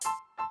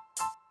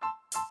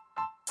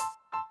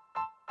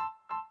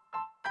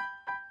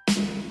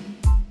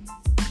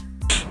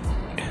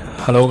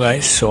Hello,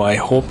 guys. So, I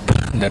hope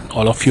that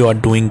all of you are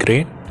doing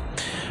great.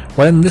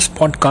 Well, in this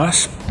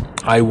podcast,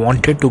 I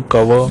wanted to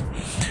cover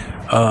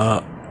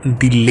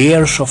the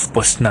layers of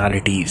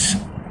personalities.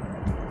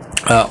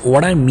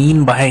 What I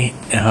mean by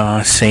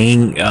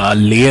saying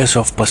layers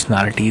of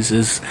personalities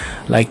is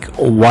like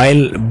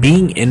while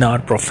being in our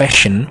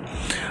profession,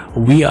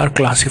 we are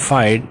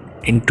classified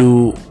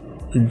into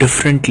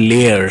different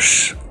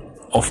layers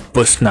of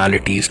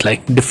personalities,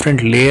 like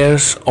different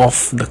layers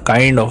of the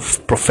kind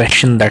of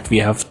profession that we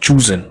have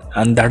chosen,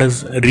 and that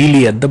is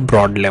really at the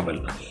broad level.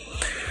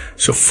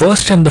 So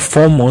first and the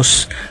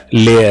foremost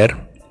layer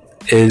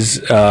is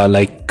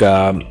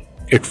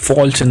it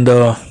falls in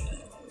the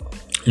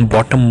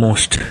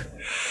bottommost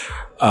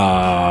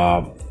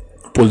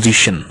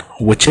position,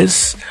 which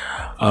is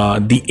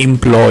the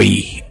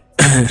employee.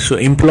 So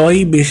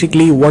employee,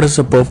 basically, what is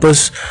the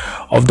purpose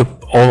of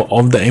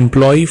the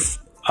employee?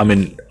 I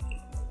mean,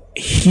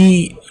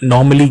 he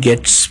normally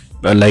gets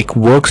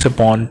works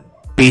upon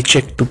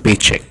paycheck to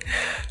paycheck.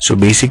 So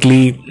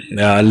basically,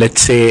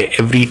 let's say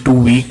every 2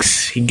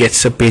 weeks he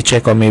gets a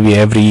paycheck, or maybe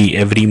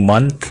every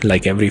month,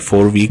 like every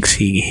 4 weeks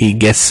he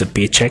gets a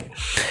paycheck,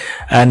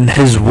 and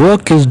his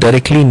work is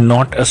directly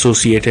not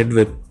associated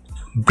with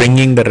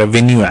bringing the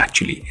revenue.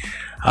 Actually,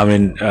 I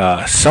mean,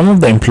 some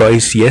of the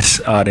employees, yes,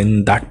 are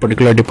in that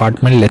particular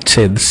department. Let's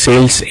say the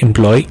sales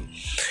employee,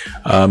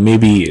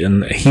 maybe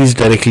he's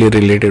directly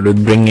related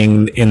with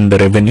bringing in the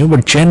revenue,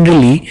 but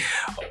generally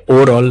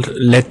overall,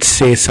 let's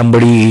say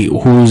somebody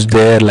who's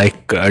there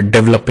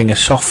developing a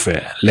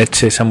software, let's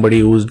say somebody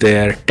who's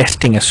there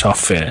testing a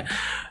software,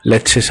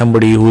 let's say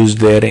somebody who's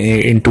there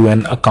into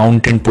an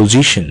accountant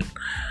position,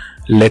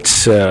 let's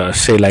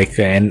say like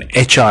an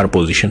HR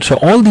position. So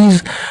all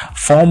these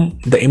form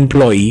the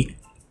employee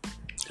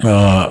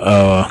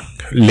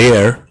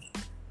layer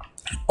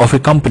of a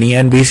company,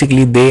 and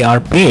basically they are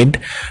paid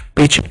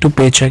paycheck to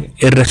paycheck,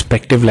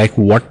 irrespective like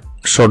what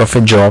sort of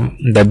a job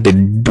that they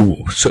do.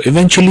 So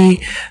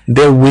eventually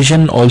their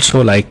vision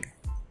also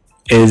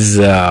is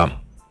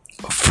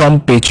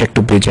from paycheck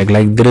to paycheck.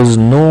 Like there is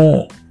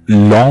no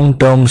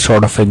long-term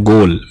sort of a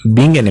goal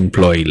being an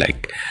employee.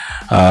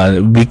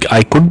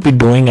 I could be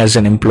doing as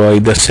an employee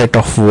the set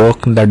of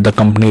work that the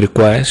company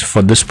requires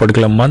for this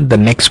particular month. The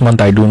next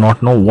month I do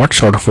not know what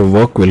sort of a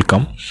work will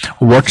come,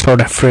 what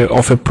sort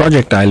of a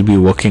project I'll be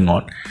working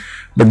on.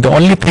 But the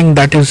only thing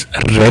that is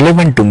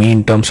relevant to me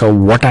in terms of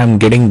what I'm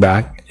getting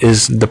back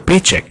is the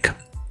paycheck,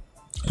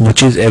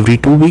 which is every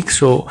 2 weeks.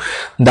 So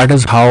that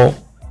is how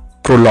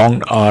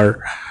prolonged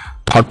our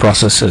thought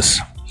process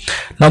is.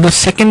 Now the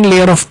second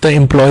layer of the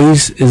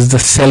employees is the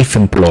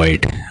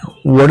self-employed.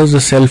 What is the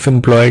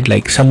self-employed?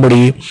 Like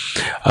somebody,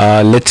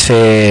 let's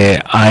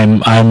say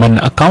I'm an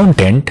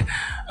accountant,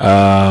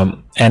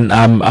 and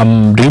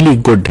I'm really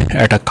good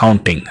at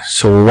accounting.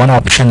 So one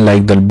option,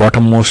 like the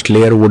bottommost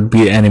layer, would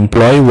be an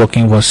employee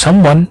working for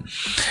someone,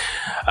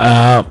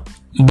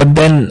 but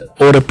then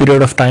over a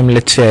period of time,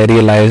 let's say I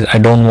realize I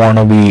don't want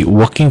to be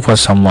working for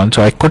someone,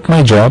 so I quit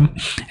my job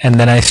and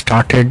then I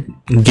started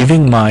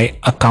giving my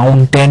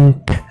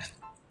accountant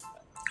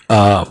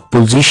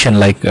position,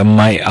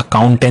 my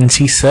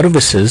accountancy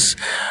services,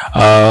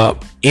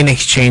 in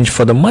exchange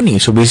for the money.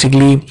 So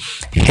basically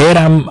here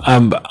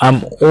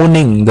I'm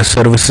owning the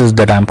services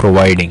that I'm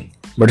providing,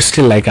 but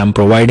still I'm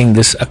providing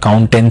this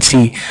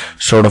accountancy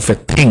sort of a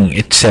thing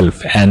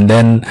itself, and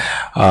then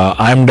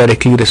I'm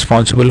directly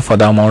responsible for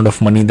the amount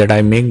of money that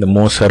I make. The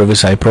more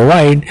service I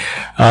provide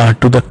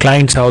to the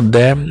clients out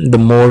there, the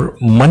more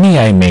money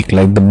I make,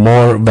 like the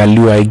more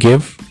value I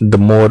give, the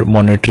more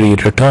monetary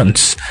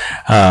returns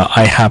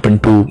I happen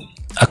to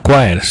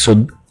acquire.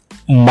 So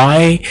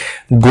my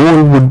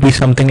goal would be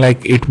something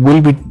like, it will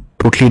be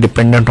totally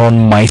dependent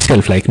on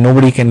myself. Like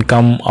nobody can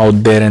come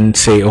out there and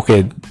say,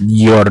 okay,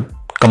 your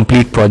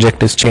complete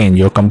project is changed,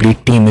 your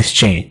complete team is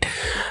changed.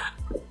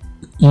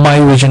 My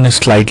vision is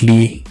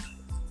slightly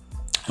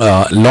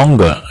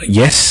longer.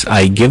 Yes,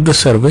 I give the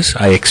service,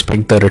 I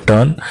expect the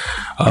return.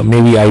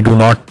 Maybe I do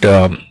not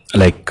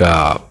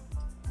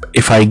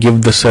if I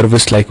give the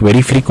service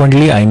very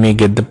frequently, I may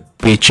get the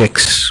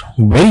paychecks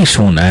very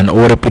soon, and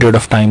over a period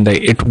of time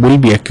it will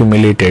be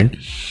accumulated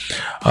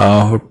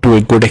to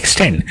a good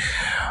extent.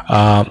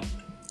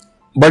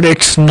 But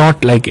it's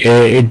not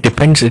it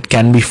depends. It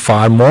can be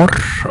far more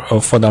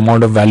for the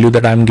amount of value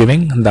that I'm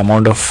giving. The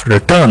amount of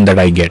return that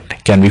I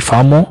get can be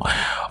far more,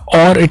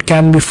 or it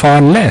can be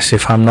far less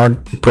if I'm not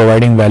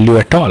providing value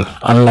at all.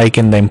 Unlike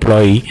in the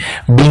employee,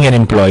 being an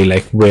employee,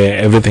 where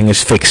everything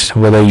is fixed,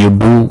 whether you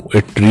do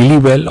it really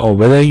well or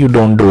whether you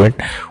don't do it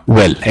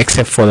well,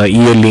 except for the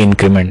yearly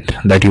increment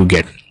that you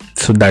get.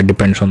 So that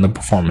depends on the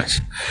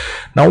performance.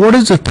 Now, what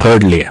is the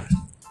third layer?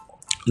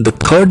 The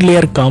third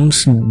layer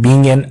comes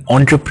being an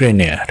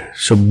entrepreneur.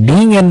 So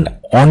being an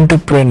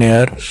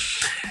entrepreneur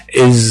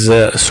is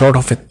sort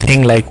of a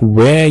thing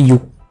where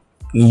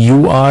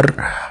you are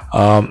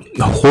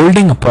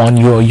holding upon,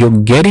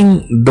 you're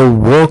getting the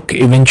work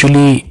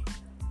eventually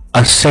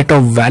a set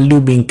of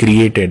value being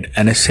created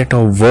and a set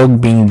of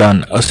work being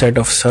done, a set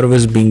of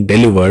service being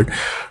delivered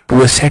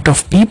to a set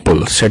of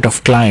people, set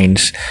of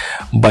clients,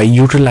 by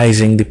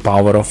utilizing the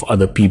power of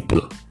other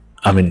people.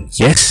 I mean,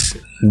 yes,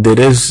 there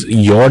is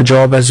your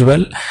job as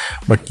well,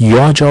 but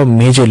your job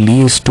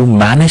majorly is to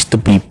manage the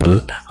people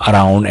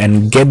around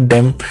and get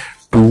them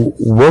to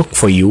work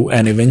for you,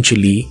 and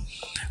eventually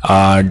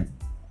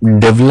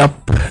develop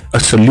a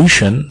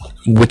solution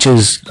which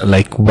is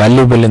like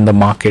valuable in the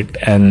market,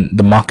 and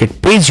the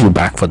market pays you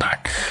back for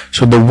that.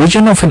 So the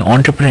vision of an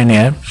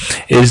entrepreneur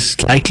is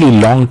slightly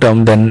long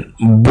term than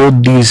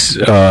both these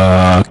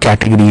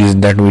categories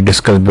that we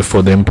discussed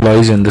before, the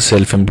employees and the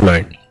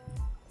self-employed.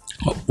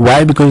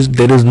 Why? Because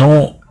there is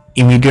no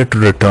immediate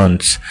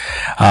returns.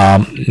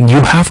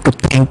 You have to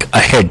think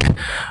ahead.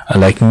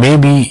 Like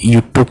maybe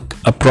you took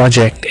a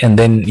project and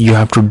then you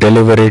have to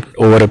deliver it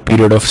over a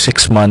period of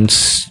 6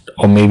 months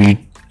or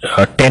maybe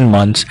 10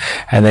 months,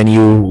 and then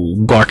you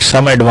got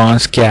some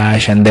advance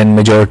cash, and then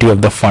majority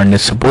of the fund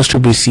is supposed to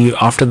be received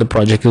after the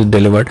project is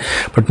delivered.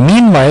 But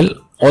meanwhile,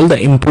 all the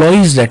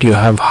employees that you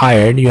have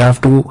hired, you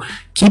have to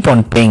keep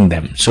on paying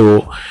them.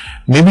 So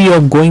maybe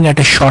you're going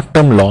at a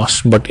short-term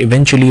loss, but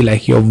eventually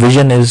like your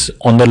vision is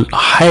on the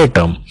higher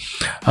term,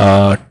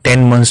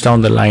 10 months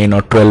down the line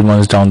or 12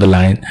 months down the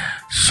line.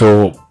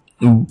 So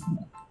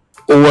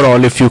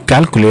overall, if you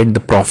calculate, the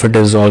profit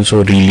is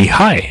also really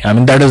high. I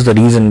mean, that is the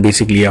reason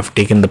basically you have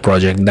taken the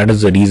project. That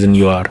is the reason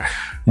you are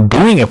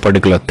doing a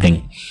particular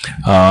thing.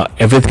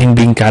 Everything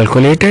being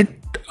calculated,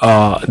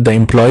 the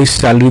employee's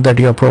salary that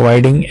you are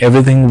providing,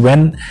 everything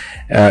when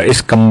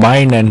is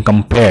combined and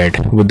compared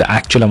with the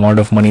actual amount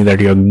of money that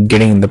you are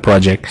getting in the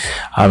project,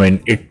 I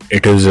mean,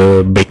 it is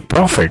a big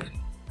profit.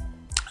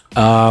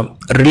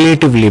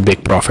 Relatively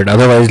big profit.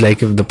 Otherwise,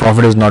 like if the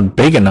profit is not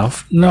big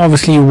enough, no,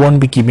 obviously you won't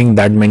be keeping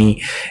that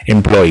many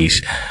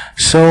employees.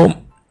 So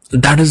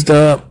that is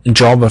the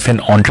job of an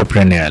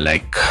entrepreneur,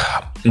 like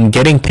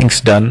getting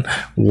things done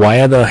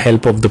via the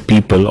help of the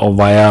people, or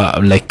via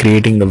like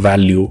creating the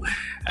value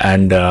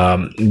and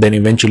then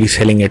eventually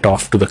selling it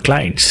off to the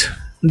clients.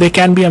 They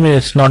can be, I mean,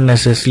 it's not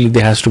necessarily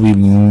there has to be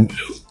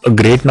a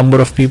great number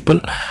of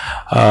people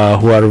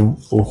from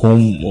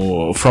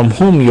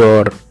whom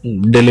you're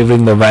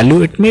delivering the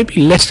value. It may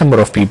be less number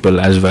of people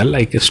as well,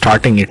 like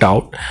starting it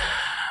out,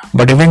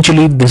 but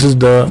eventually this is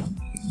the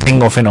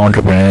thing of an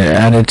entrepreneur,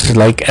 and it's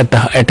like at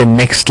the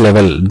next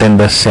level than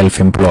the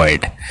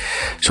self-employed.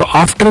 So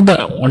after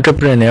the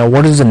entrepreneur,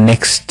 what is the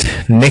next?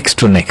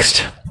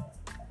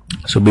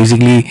 So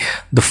basically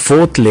the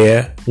fourth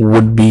layer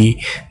would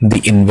be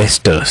the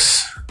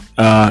investors.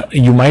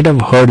 You might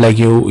have heard, like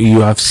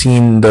you have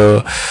seen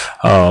the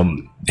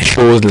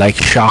shows like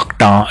Shark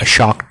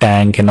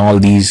Tank and all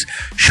these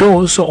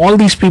shows. So all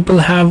these people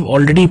have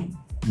already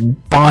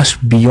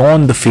passed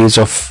beyond the phase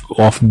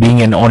of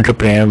being an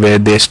entrepreneur, where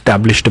they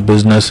established a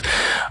business,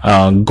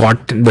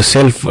 got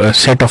the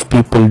set of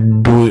people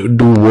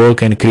do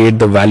work and create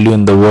the value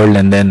in the world,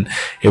 and then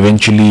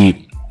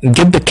eventually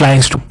get the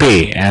clients to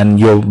pay and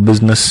your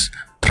business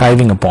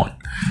thriving upon.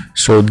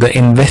 So the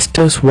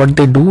investors, what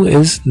they do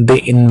is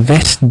they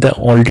invest the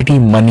already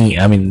money,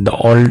 I mean the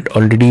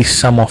already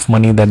sum of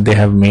money that they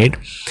have made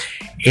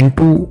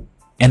into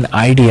an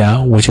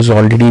idea which is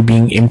already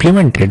being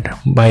implemented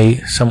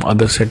by some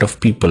other set of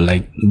people.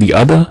 Like the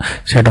other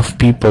set of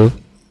people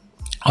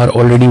are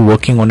already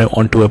working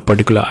onto a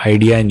particular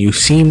idea, and you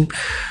seem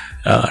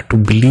to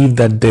believe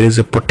that there is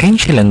a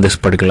potential in this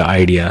particular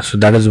idea. So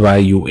that is why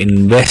you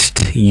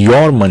invest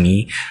your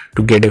money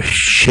to get a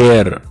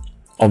share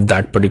of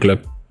that particular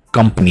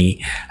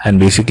company, and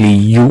basically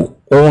you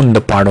own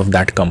the part of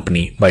that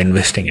company by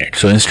investing it.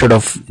 So instead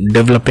of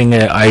developing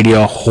an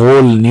idea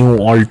whole new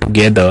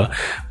altogether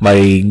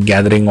by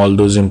gathering all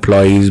those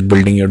employees,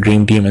 building your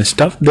dream team and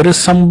stuff, there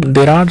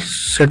are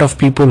set of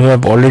people who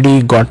have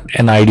already got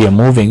an idea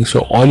moving.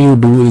 So all you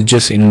do is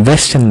just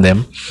invest in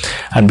them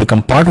and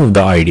become part of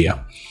the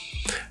idea.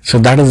 So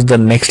that is the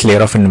next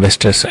layer of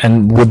investors.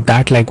 And with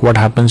that, like what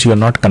happens, you are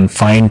not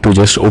confined to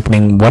just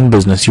opening one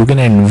business. You can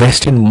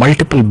invest in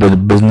multiple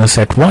business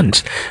at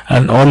once,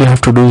 and all you have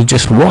to do is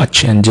just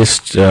watch and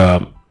just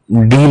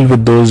deal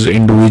with those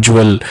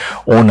individual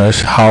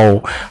owners,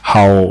 how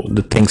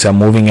the things are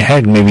moving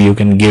ahead. Maybe you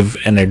can give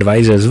an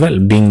advice as well,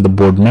 being the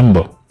board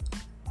member.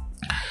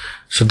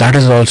 So that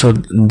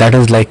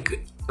is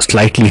like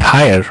slightly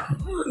higher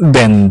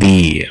than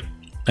the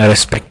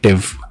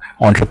respective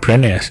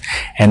entrepreneurs.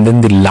 And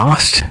then the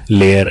last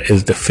layer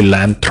is the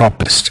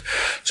philanthropist.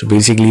 So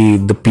basically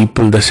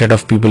the set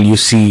of people you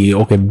see,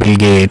 okay, Bill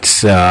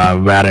Gates,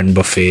 Warren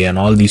Buffett and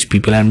all these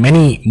people, and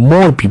many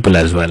more people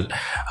as well,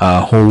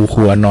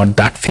 who are not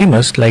that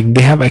famous, like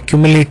they have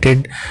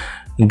accumulated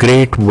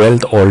great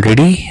wealth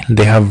already.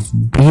 They have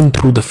been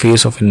through the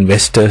phase of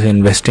investors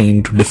investing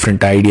into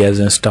different ideas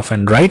and stuff,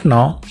 and right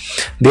now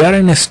they are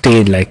in a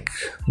stage like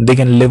they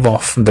can live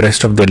off the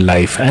rest of their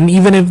life. And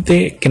even if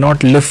they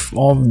cannot live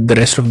off the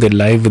rest of their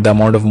life with the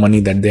amount of money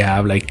that they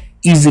have, like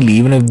easily,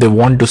 even if they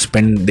want to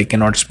spend, they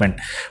cannot spend.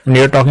 When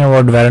you're talking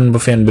about Warren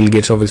Buffett and Bill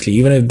Gates, obviously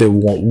even if they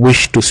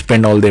wish to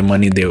spend all their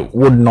money, they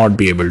would not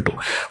be able to,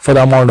 for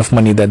the amount of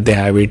money that they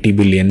have, $80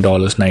 billion,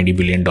 $90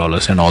 billion,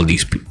 and all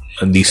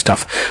these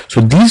stuff.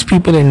 So these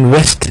people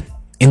invest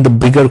in the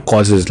bigger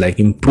causes, like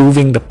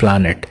improving the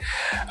planet,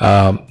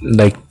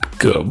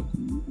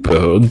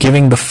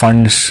 giving the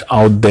funds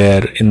out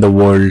there in the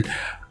world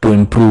to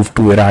improve,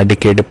 to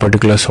eradicate a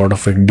particular sort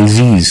of a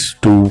disease,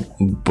 to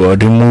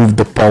remove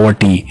the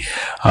poverty,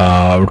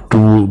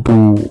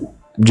 to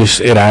just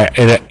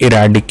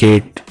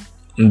eradicate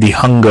the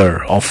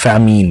hunger or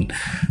famine.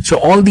 So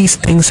all these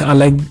things are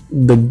like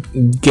the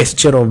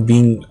gesture of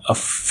being a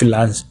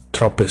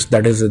philanthropist.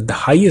 That is at the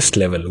highest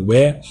level,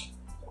 where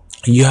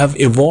you have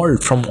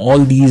evolved from all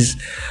these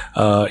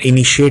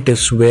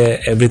initiatives where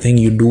everything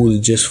you do is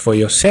just for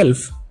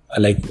yourself.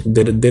 Like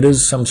there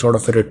is some sort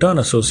of a return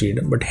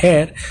associated, but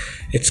here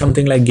it's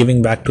something like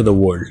giving back to the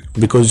world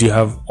because you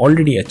have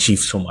already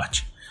achieved so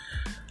much.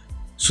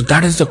 So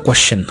that is the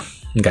question,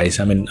 guys.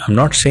 I mean, I'm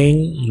not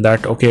saying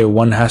that okay,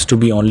 one has to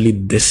be only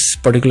this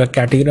particular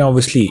category.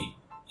 Obviously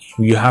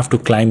you have to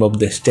climb up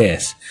the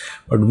stairs,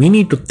 but we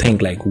need to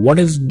think like what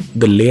is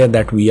the layer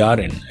that we are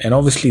in. And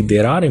obviously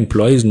there are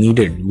employees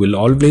needed, will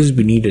always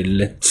be needed.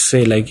 Let's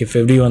say like if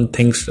everyone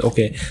thinks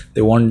okay,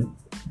 they want,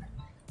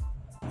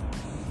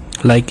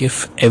 like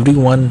if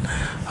everyone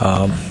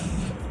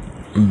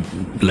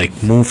like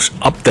moves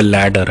up the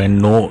ladder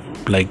and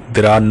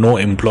there are no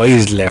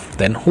employees left,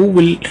 then who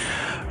will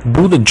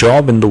do the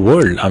job in the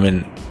world? I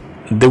mean,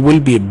 there will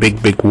be a big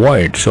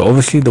void. So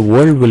obviously the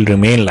world will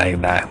remain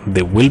like that.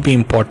 There will be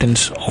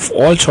importance of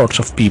all sorts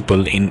of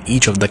people in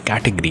each of the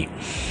category,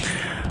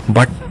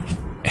 but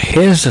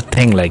here's the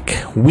thing, like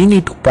we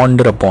need to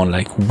ponder upon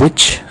like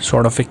which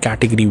sort of a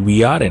category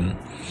we are in,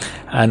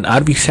 and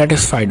are we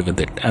satisfied with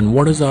it, and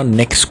what is our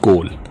next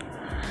goal.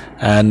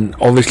 And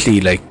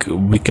obviously like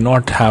we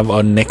cannot have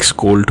our next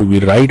goal to be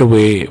right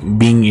away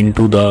being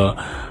into the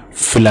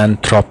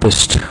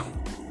philanthropist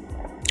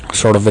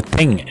sort of a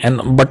thing,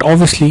 but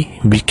obviously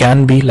we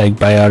can be like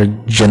by our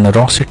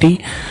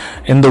generosity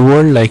in the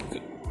world, like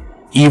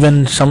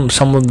even some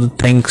of the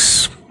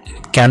things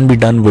can be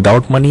done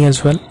without money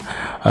as well.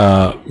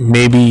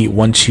 Maybe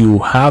once you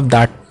have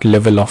that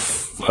level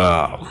of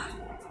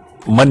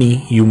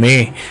money, you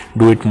may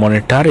do it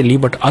monetarily,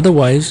 but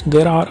otherwise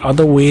there are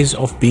other ways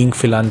of being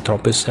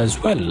philanthropists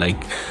as well. Like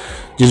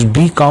just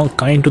be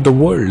kind to the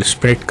world,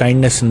 spread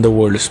kindness in the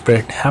world,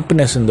 spread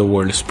happiness in the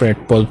world,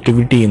 spread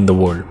positivity in the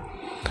world.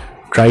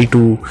 Try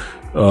to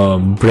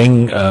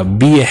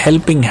be a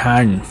helping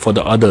hand for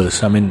the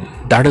others. I mean,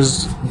 that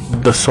is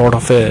the sort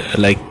of a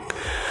like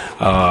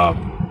I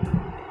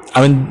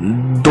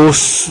mean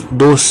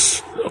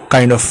those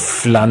kind of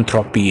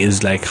philanthropy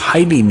is like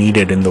highly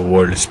needed in the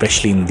world,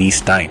 especially in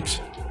these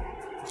times.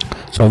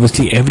 So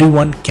obviously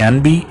everyone can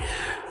be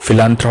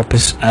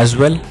philanthropists as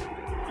well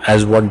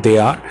as what they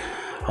are,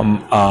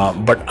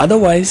 but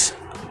otherwise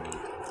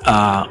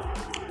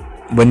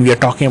when we are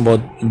talking about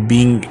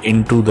being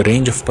into the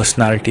range of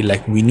personality,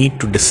 like we need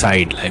to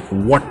decide like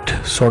what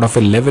sort of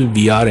a level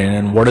we are in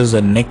and what is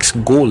the next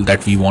goal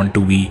that we want to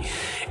be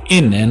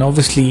in. And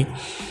obviously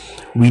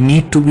we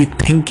need to be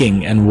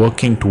thinking and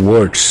working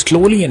towards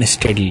slowly and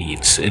steadily.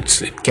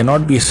 It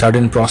cannot be a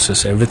sudden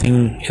process.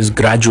 Everything is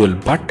gradual,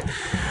 but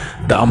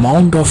the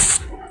amount of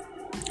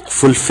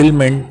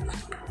fulfillment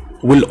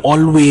will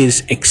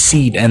always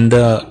exceed, and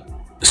the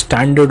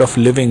standard of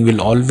living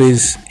will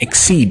always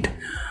exceed.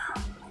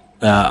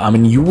 I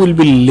mean, you will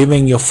be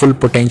living your full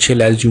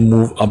potential as you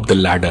move up the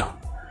ladder.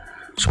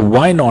 So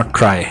why not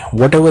try?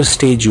 Whatever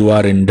stage you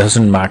are in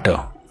doesn't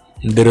matter.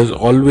 There is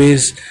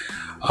always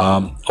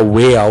a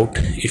way out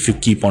if you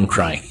keep on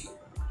trying.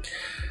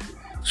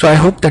 So I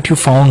hope that you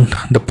found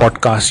the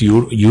podcast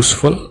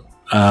useful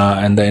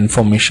and the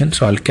information.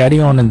 So I'll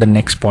carry on in the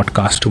next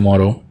podcast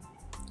tomorrow,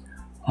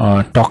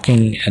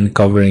 talking and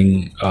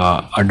covering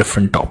a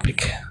different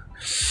topic.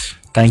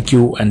 Thank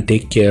you and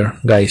take care,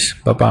 guys.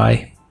 Bye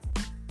bye.